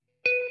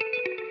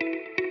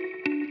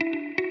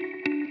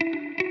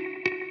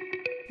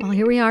Well,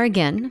 here we are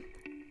again.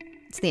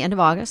 It's the end of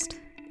August,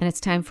 and it's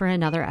time for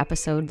another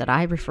episode that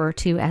I refer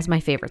to as my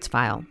favorites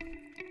file.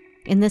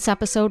 In this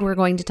episode, we're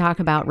going to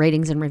talk about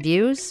ratings and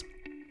reviews,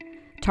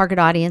 target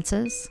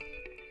audiences,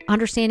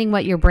 understanding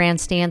what your brand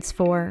stands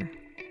for,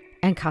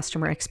 and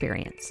customer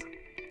experience.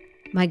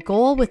 My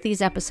goal with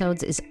these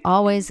episodes is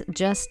always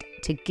just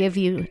to give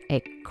you a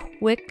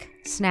quick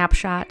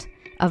snapshot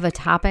of a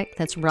topic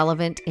that's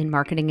relevant in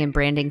marketing and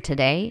branding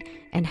today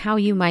and how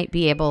you might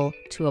be able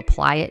to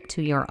apply it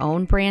to your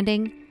own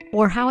branding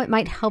or how it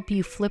might help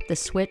you flip the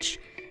switch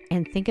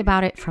and think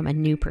about it from a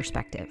new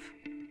perspective.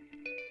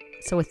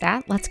 So with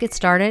that, let's get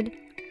started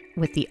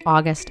with the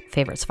August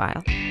favorites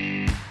file.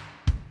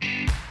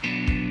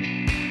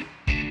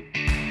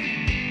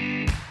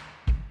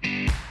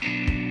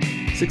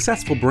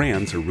 Successful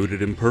brands are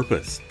rooted in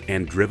purpose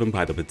and driven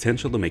by the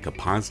potential to make a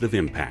positive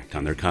impact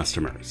on their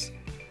customers.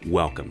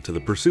 Welcome to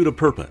The Pursuit of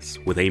Purpose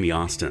with Amy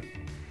Austin.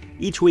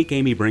 Each week,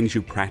 Amy brings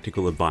you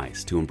practical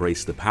advice to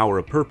embrace the power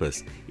of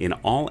purpose in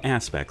all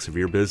aspects of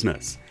your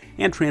business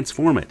and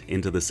transform it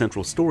into the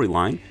central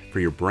storyline for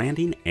your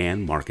branding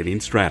and marketing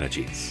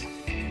strategies.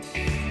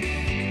 I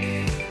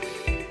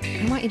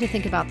want you to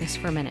think about this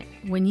for a minute.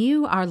 When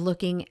you are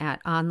looking at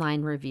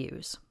online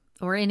reviews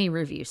or any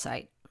review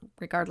site,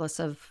 regardless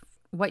of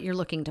what you're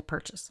looking to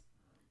purchase,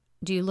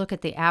 do you look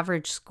at the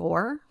average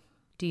score?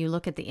 Do you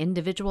look at the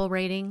individual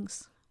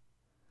ratings?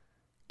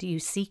 Do you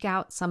seek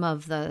out some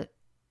of the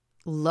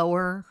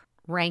lower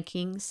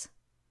rankings?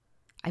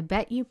 I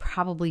bet you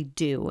probably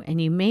do,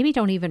 and you maybe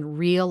don't even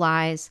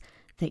realize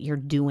that you're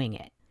doing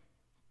it.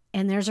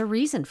 And there's a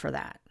reason for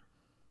that.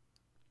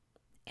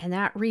 And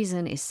that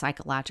reason is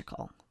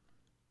psychological.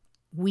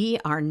 We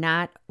are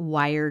not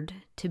wired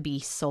to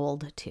be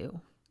sold to.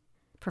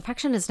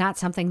 Perfection is not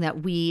something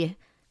that we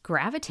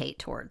gravitate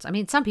towards. I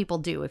mean, some people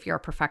do if you're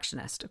a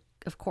perfectionist.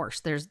 Of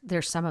course,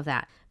 there's some of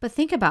that. But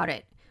think about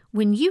it.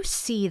 When you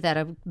see that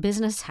a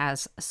business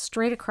has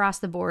straight across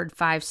the board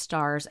 5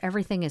 stars,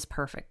 everything is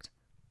perfect,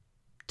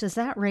 does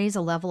that raise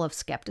a level of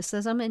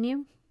skepticism in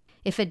you?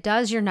 If it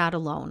does, you're not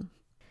alone.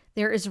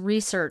 There is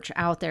research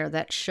out there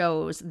that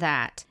shows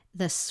that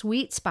the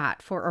sweet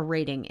spot for a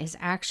rating is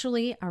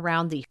actually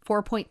around the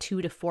 4.2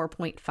 to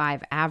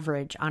 4.5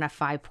 average on a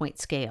 5-point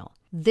scale.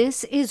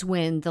 This is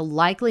when the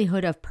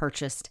likelihood of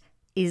purchase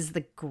is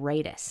the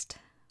greatest.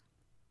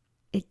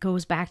 It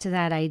goes back to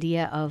that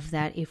idea of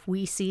that if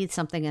we see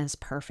something as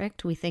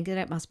perfect, we think that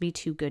it must be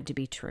too good to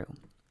be true.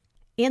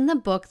 In the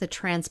book, The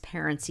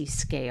Transparency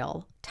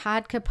Scale,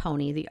 Todd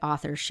Capone, the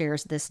author,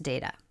 shares this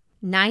data.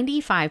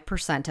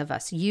 95% of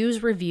us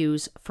use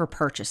reviews for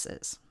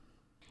purchases.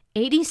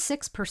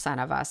 86%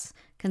 of us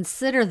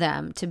consider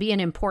them to be an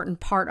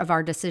important part of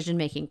our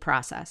decision-making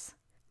process.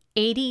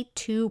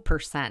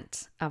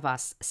 82% of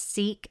us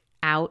seek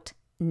out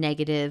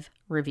negative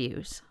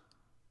reviews.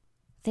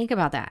 Think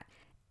about that.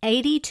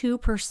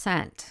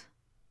 82%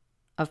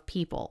 of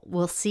people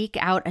will seek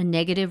out a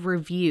negative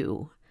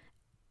review,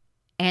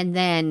 and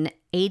then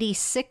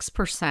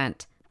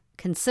 86%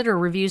 consider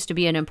reviews to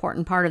be an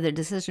important part of the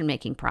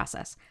decision-making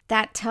process.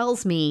 That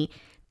tells me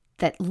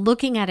that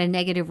looking at a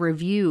negative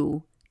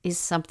review is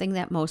something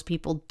that most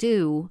people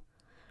do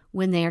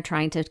when they are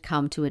trying to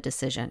come to a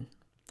decision.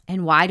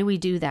 And why do we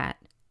do that?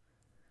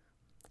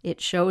 It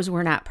shows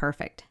we're not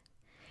perfect.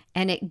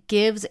 And it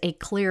gives a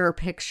clearer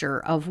picture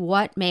of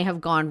what may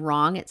have gone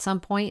wrong at some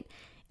point,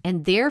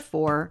 and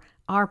therefore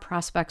our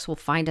prospects will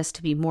find us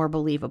to be more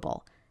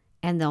believable,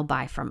 and they'll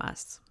buy from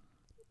us.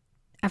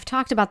 I've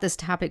talked about this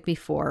topic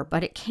before,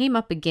 but it came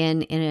up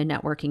again in a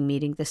networking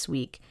meeting this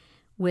week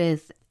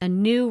with a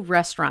new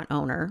restaurant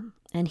owner,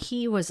 and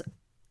he was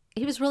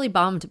really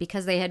bummed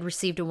because they had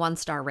received a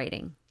 1-star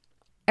rating.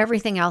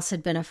 Everything else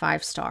had been a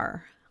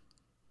 5-star.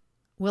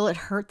 Will it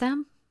hurt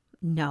them?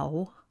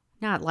 No,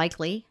 not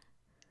likely.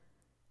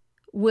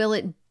 Will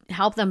it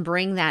help them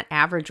bring that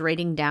average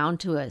rating down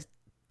to the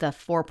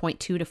 4.2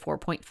 to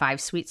 4.5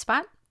 sweet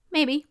spot?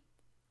 Maybe.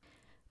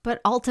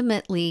 But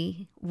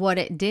ultimately, what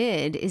it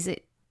did is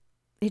it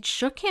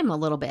shook him a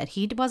little bit.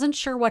 He wasn't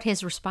sure what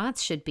his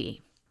response should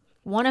be.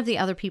 One of the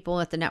other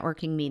people at the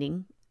networking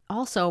meeting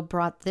also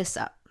brought this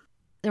up.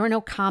 There were no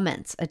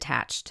comments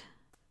attached.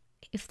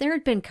 If there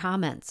had been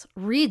comments,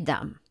 read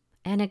them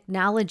and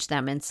acknowledge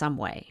them in some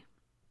way.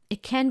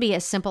 It can be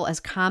as simple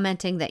as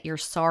commenting that you're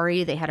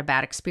sorry they had a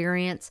bad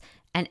experience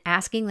and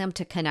asking them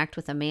to connect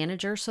with a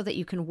manager so that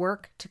you can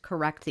work to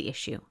correct the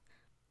issue.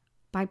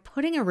 By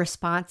putting a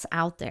response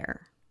out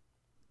there,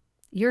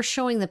 you're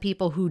showing the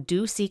people who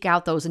do seek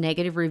out those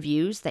negative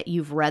reviews that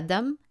you've read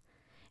them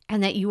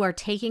and that you are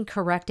taking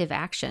corrective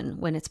action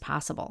when it's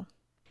possible.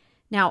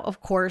 Now,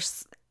 of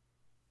course,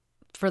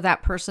 for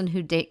that person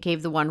who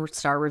gave the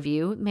 1-star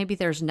review, maybe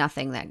there's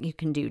nothing that you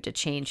can do to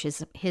change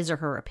his or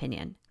her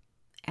opinion.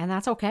 And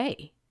that's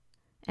okay.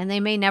 And they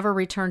may never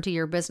return to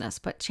your business,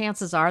 but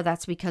chances are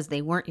that's because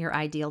they weren't your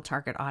ideal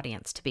target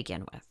audience to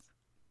begin with.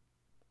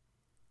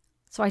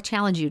 So I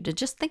challenge you to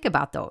just think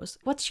about those.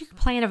 What's your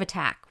plan of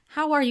attack?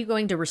 How are you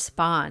going to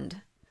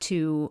respond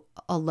to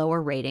a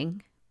lower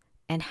rating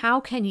And how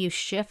can you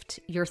shift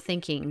your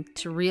thinking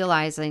to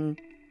realizing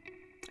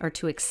or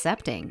to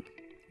accepting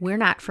we're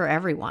not for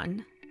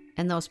everyone,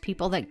 and those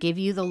people that give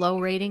you the low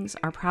ratings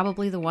are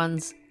probably the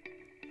ones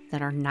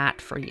that are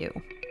not for you.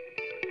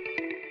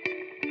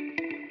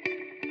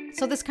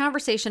 So this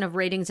conversation of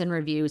ratings and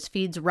reviews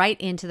feeds right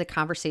into the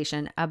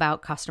conversation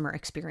about customer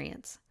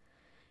experience.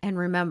 And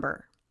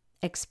remember,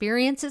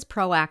 experience is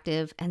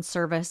proactive and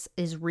service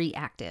is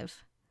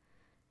reactive.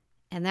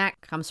 And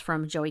that comes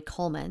from Joey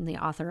Coleman, the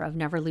author of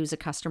Never Lose a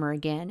Customer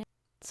Again.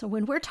 So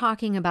when we're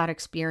talking about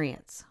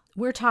experience,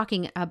 we're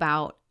talking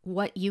about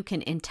what you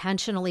can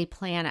intentionally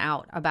plan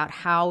out about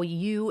how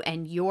you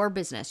and your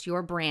business,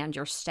 your brand,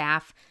 your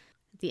staff,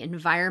 the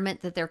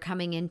environment that they're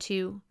coming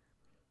into,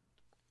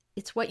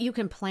 it's what you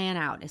can plan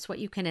out. It's what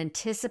you can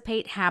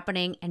anticipate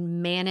happening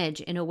and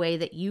manage in a way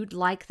that you'd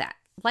like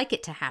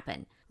it to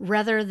happen,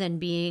 rather than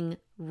being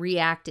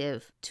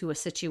reactive to a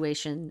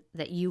situation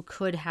that you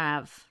could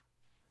have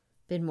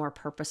been more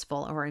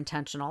purposeful or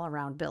intentional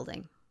around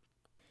building.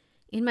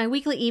 In my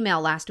weekly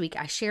email last week,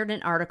 I shared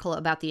an article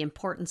about the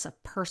importance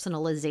of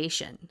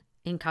personalization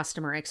in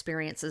customer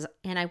experiences,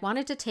 and I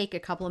wanted to take a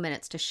couple of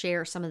minutes to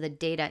share some of the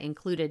data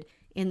included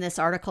in this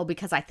article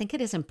because I think it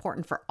is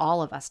important for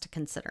all of us to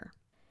consider.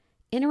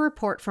 In a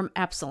report from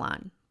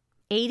Epsilon,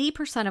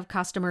 80% of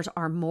customers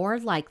are more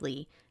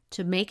likely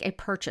to make a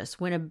purchase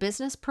when a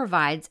business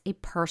provides a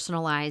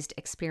personalized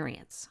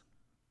experience.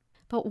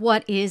 But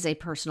what is a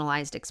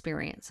personalized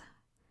experience?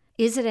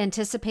 Is it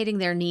anticipating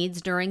their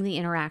needs during the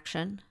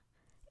interaction?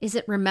 Is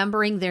it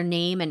remembering their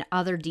name and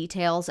other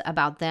details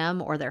about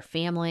them or their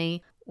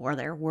family or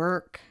their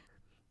work?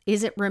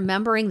 Is it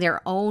remembering their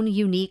own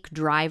unique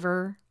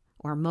driver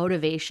or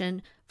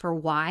motivation for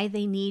why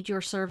they need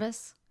your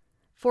service?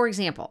 For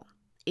example,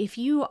 if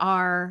you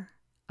are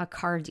a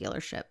car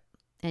dealership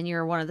and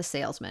you're one of the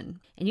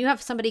salesmen and you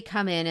have somebody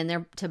come in and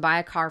they're to buy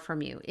a car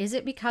from you, is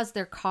it because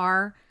their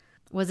car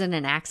was in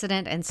an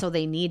accident and so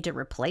they need to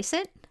replace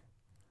it?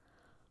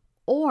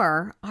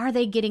 Or are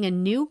they getting a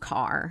new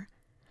car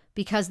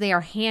because they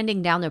are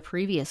handing down the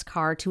previous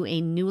car to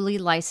a newly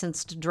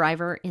licensed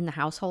driver in the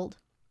household?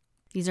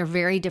 These are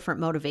very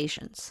different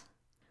motivations.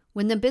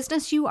 When the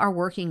business you are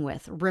working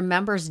with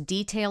remembers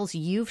details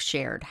you've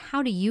shared,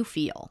 how do you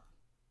feel?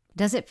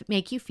 Does it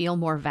make you feel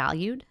more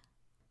valued?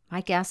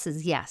 My guess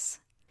is yes.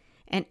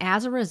 And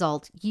as a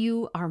result,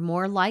 you are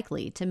more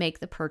likely to make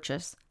the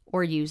purchase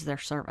or use their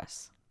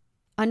service.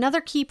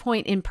 Another key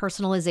point in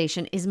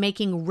personalization is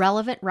making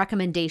relevant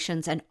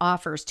recommendations and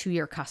offers to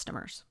your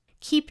customers.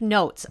 Keep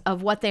notes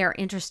of what they are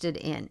interested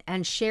in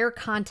and share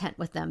content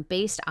with them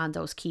based on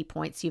those key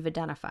points you've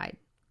identified.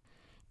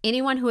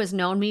 Anyone who has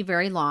known me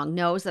very long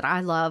knows that I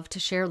love to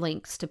share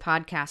links to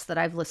podcasts that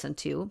I've listened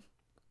to.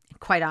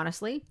 Quite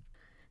honestly,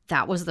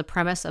 that was the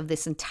premise of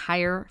this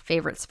entire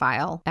Favorites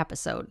File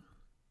episode.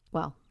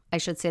 Well, I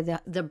should say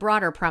the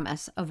broader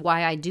premise of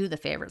why I do the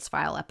Favorites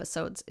File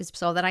episodes is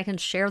so that I can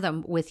share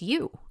them with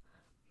you.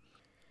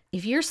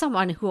 If you're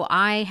someone who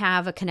I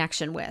have a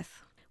connection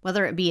with,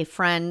 whether it be a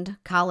friend,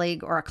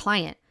 colleague, or a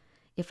client,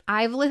 if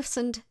I've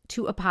listened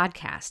to a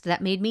podcast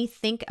that made me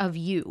think of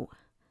you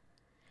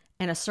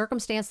and a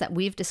circumstance that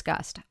we've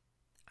discussed,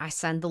 I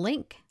send the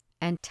link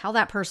and tell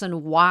that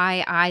person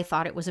why I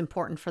thought it was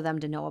important for them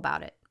to know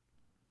about it.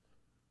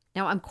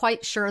 Now, I'm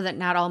quite sure that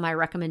not all my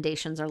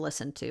recommendations are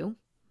listened to.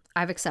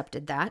 I've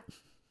accepted that.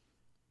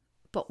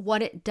 But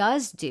what it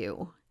does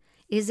do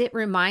is it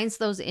reminds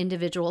those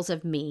individuals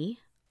of me,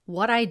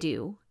 what I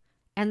do,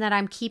 and that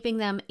I'm keeping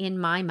them in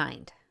my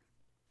mind.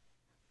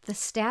 The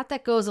stat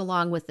that goes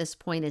along with this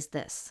point is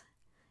this: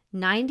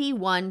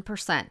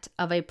 91%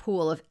 of a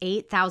pool of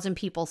 8,000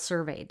 people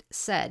surveyed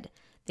said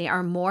they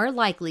are more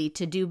likely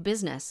to do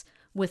business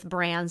with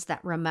brands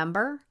that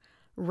remember,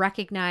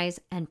 recognize,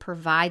 and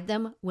provide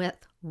them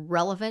with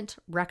relevant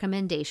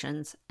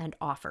recommendations and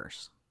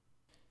offers.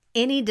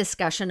 Any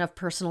discussion of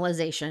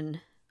personalization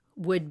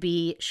would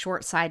be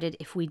short-sighted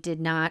if we did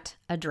not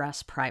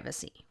address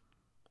privacy.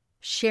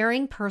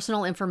 Sharing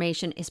personal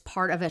information is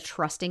part of a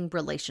trusting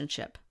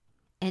relationship.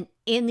 And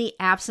in the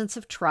absence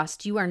of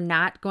trust, you are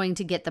not going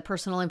to get the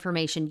personal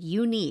information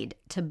you need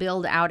to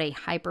build out a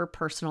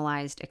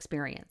hyper-personalized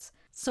experience.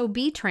 So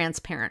be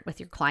transparent with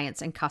your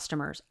clients and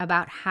customers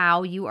about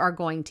how you are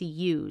going to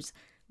use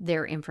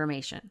their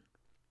information.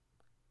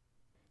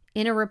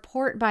 In a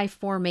report by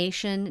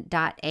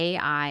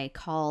Formation.ai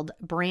called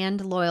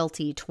Brand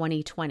Loyalty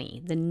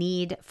 2020, The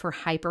Need for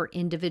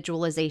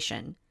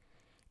Hyper-Individualization,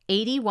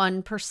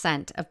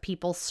 81% of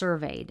people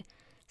surveyed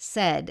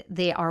said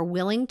they are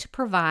willing to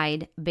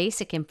provide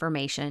basic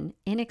information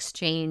in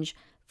exchange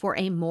for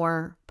a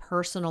more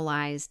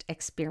personalized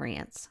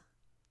experience.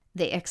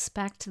 They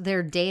expect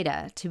their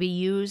data to be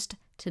used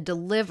to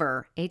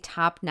deliver a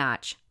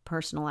top-notch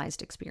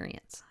personalized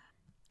experience.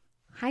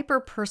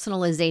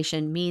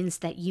 Hyper-personalization means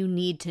that you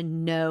need to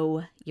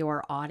know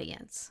your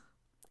audience.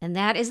 And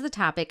that is the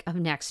topic of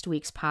next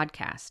week's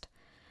podcast.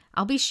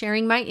 I'll be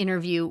sharing my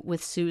interview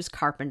with Suze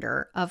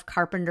Carpenter of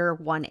Carpenter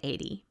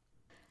 180.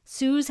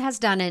 Suze has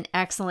done an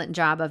excellent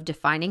job of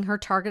defining her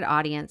target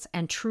audience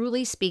and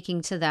truly speaking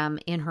to them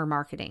in her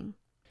marketing.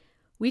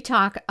 We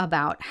talk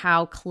about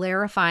how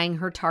clarifying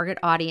her target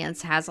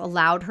audience has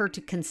allowed her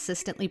to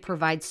consistently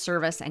provide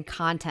service and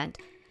content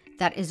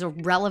that is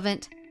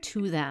relevant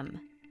to them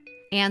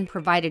and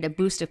provided a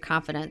boost of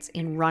confidence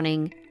in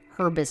running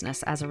her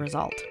business as a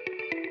result.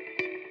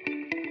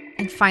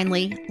 And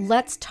finally,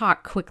 let's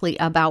talk quickly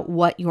about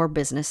what your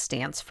business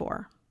stands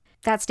for.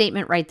 That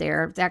statement right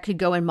there, that could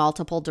go in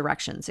multiple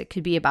directions. It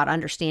could be about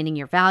understanding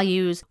your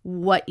values,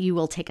 what you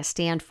will take a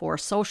stand for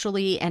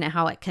socially, and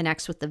how it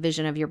connects with the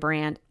vision of your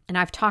brand. And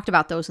I've talked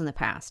about those in the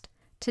past.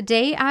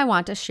 Today, I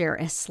want to share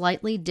a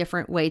slightly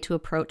different way to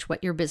approach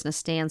what your business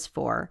stands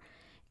for,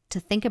 to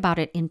think about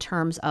it in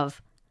terms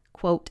of,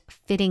 quote,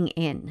 fitting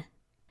in.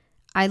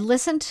 I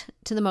listened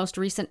to the most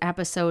recent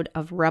episode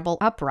of Rebel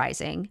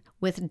Uprising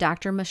with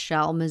Dr.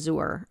 Michelle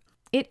Mazur.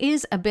 It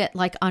is a bit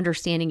like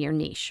understanding your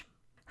niche.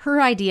 Her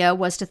idea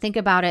was to think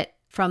about it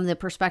from the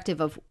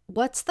perspective of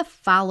what's the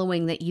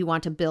following that you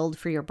want to build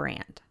for your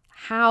brand?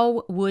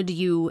 How would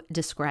you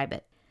describe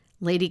it?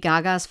 Lady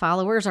Gaga's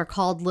followers are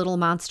called Little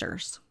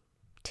Monsters.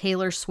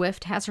 Taylor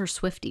Swift has her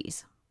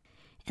Swifties.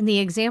 And the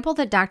example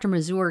that Dr.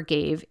 Mazur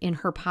gave in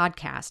her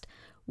podcast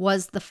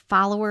was the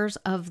followers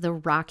of the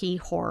Rocky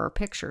Horror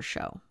Picture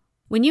Show.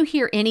 When you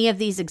hear any of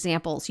these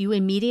examples, you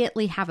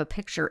immediately have a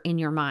picture in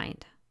your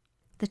mind.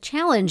 The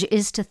challenge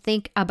is to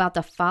think about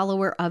the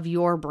follower of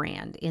your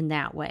brand in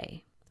that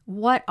way.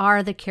 What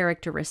are the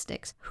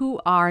characteristics?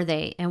 Who are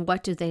they and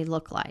what do they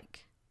look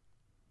like?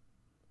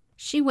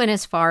 She went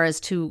as far as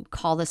to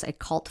call this a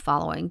cult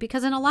following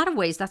because in a lot of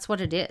ways that's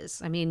what it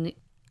is. I mean,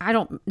 I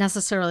don't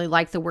necessarily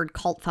like the word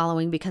cult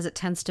following because it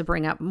tends to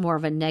bring up more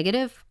of a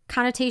negative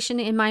connotation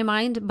in my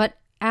mind, but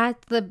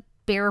at the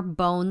bare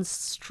bones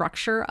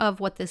structure of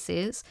what this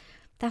is,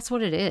 that's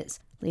what it is.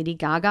 Lady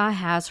Gaga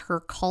has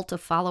her cult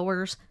of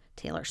followers.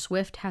 Taylor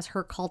Swift has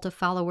her cult of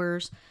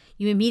followers.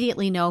 You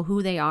immediately know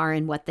who they are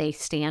and what they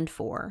stand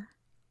for.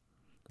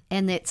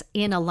 And it's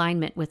in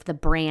alignment with the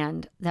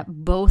brand that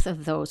both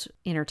of those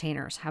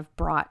entertainers have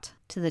brought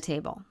to the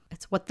table.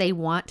 It's what they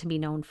want to be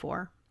known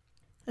for.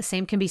 The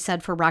same can be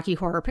said for Rocky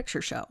Horror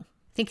Picture Show.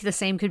 I think the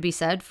same could be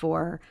said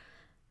for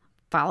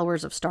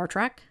followers of Star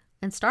Trek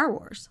and Star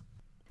Wars.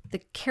 The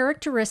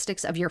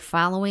characteristics of your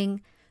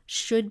following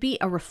should be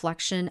a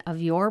reflection of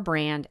your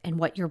brand and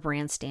what your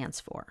brand stands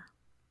for.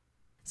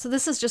 So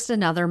this is just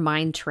another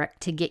mind trick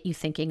to get you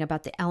thinking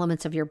about the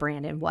elements of your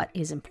brand and what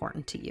is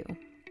important to you.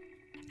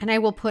 And I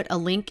will put a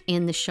link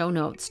in the show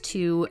notes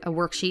to a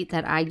worksheet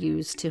that I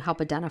use to help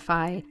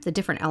identify the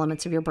different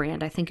elements of your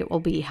brand. I think it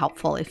will be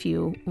helpful if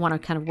you want to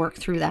kind of work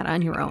through that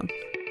on your own.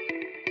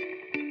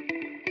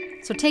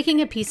 So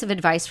taking a piece of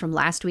advice from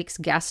last week's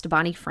guest,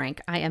 Bonnie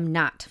Frank, I am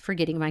not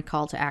forgetting my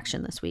call to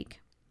action this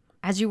week.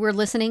 As you were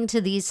listening to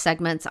these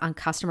segments on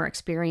customer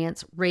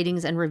experience,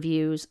 ratings and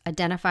reviews,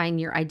 identifying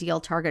your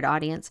ideal target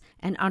audience,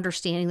 and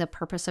understanding the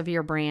purpose of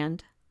your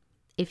brand,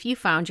 if you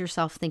found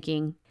yourself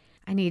thinking,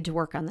 I need to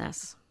work on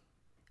this,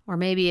 or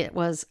maybe it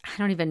was, I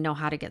don't even know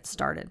how to get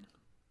started,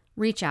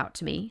 reach out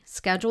to me,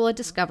 schedule a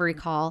discovery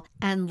call,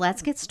 and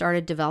let's get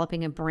started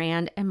developing a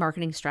brand and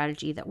marketing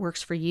strategy that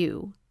works for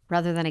you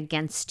rather than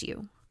against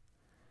you.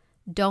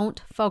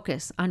 Don't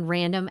focus on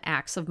random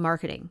acts of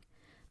marketing.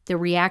 The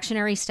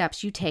reactionary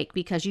steps you take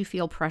because you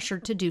feel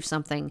pressured to do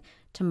something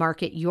to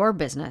market your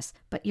business,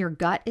 but your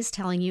gut is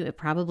telling you it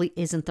probably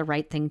isn't the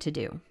right thing to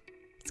do.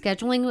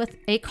 Scheduling with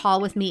a call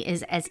with me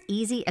is as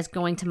easy as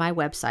going to my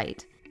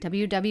website,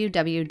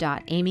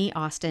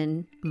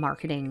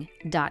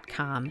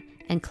 www.amyaustinmarketing.com,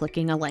 and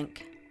clicking a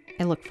link.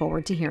 I look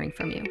forward to hearing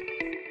from you.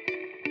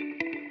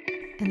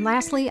 And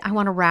lastly, I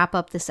want to wrap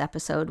up this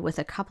episode with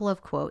a couple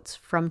of quotes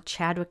from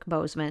Chadwick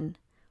Boseman,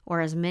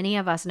 or as many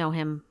of us know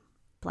him,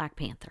 Black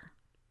Panther.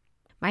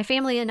 My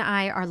family and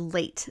I are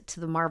late to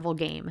the Marvel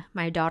game.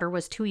 My daughter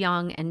was too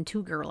young and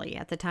too girly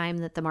at the time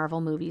that the Marvel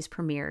movies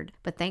premiered,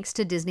 but thanks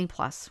to Disney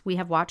Plus, we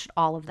have watched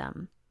all of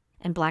them,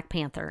 and Black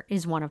Panther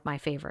is one of my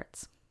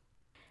favorites.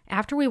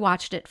 After we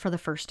watched it for the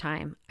first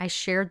time, I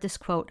shared this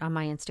quote on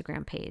my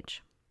Instagram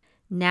page.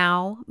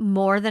 Now,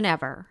 more than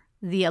ever,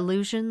 the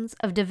illusions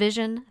of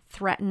division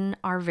threaten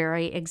our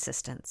very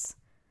existence.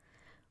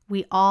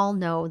 We all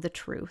know the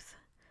truth.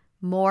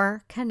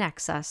 More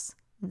connects us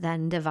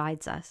than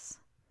divides us.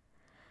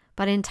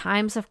 But in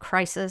times of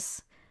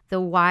crisis, the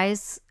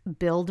wise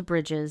build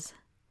bridges,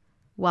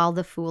 while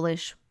the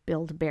foolish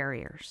build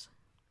barriers.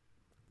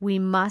 We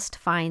must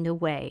find a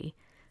way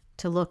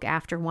to look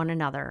after one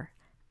another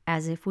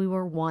as if we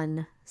were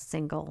one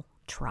single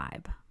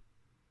tribe.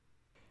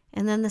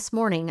 And then this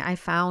morning, I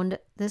found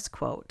this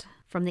quote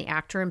from the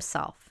actor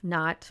himself,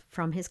 not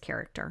from his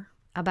character,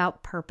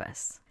 about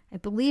purpose. I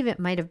believe it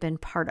might have been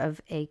part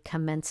of a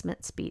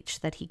commencement speech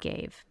that he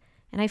gave.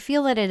 And I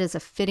feel that it is a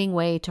fitting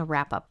way to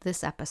wrap up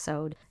this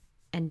episode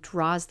and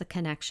draws the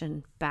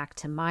connection back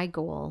to my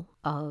goal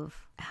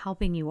of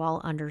helping you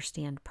all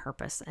understand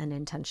purpose and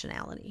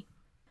intentionality.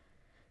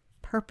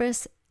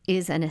 Purpose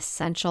is an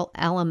essential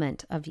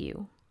element of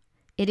you.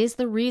 It is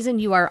the reason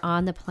you are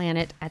on the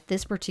planet at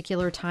this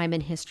particular time in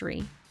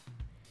history.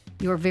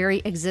 Your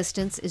very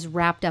existence is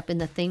wrapped up in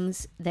the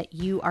things that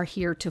you are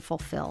here to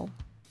fulfill.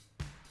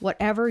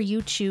 Whatever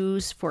you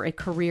choose for a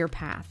career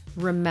path,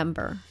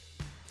 remember,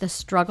 the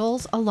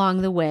struggles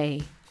along the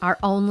way are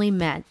only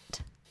meant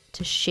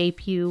to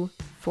shape you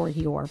for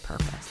your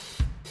purpose.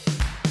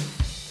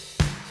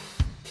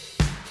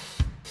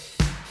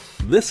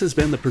 This has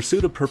been the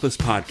Pursuit of Purpose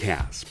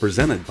podcast,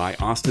 presented by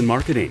Austin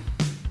Marketing.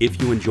 If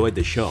you enjoyed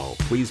the show,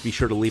 please be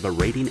sure to leave a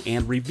rating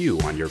and review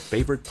on your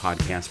favorite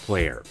podcast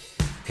player.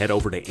 Head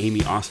over to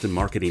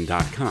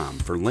amyaustinmarketing.com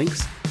for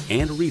links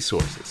and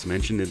resources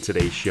mentioned in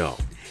today's show,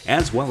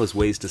 as well as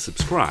ways to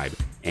subscribe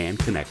and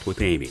connect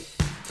with Amy.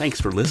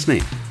 Thanks for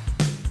listening.